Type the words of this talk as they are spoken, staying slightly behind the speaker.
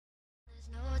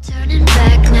Turning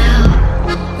back now,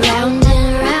 round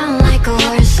and round like a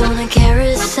horse on a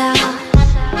carousel.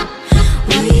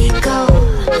 We go,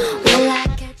 will I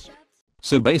catch up?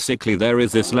 So basically there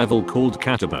is this level called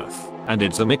Catabth, and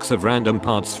it's a mix of random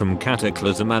parts from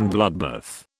Cataclysm and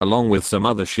Bloodbath, along with some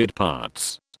other shit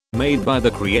parts, made by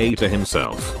the creator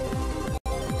himself.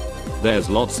 There's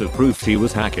lots of proof he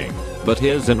was hacking, but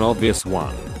here's an obvious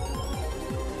one.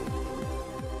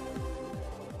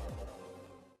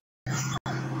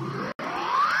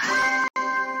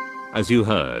 As you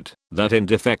heard, that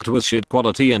end effect was shit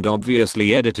quality and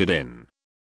obviously edited in.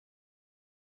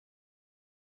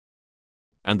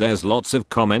 And there's lots of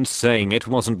comments saying it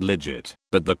wasn't legit,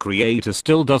 but the creator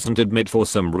still doesn't admit for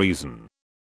some reason.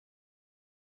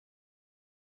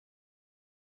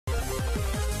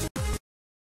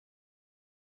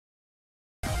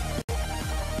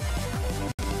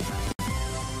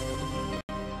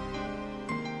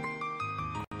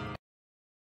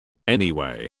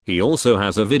 Anyway, he also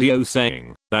has a video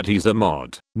saying that he's a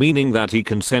mod, meaning that he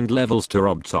can send levels to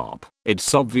RobTop.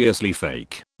 It's obviously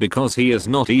fake, because he is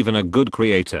not even a good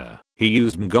creator. He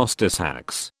used Ghostus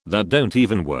hacks that don't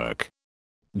even work.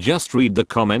 Just read the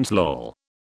comments lol.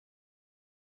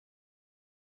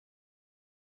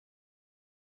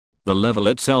 The level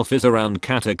itself is around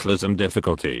Cataclysm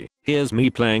difficulty. Here's me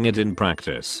playing it in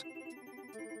practice.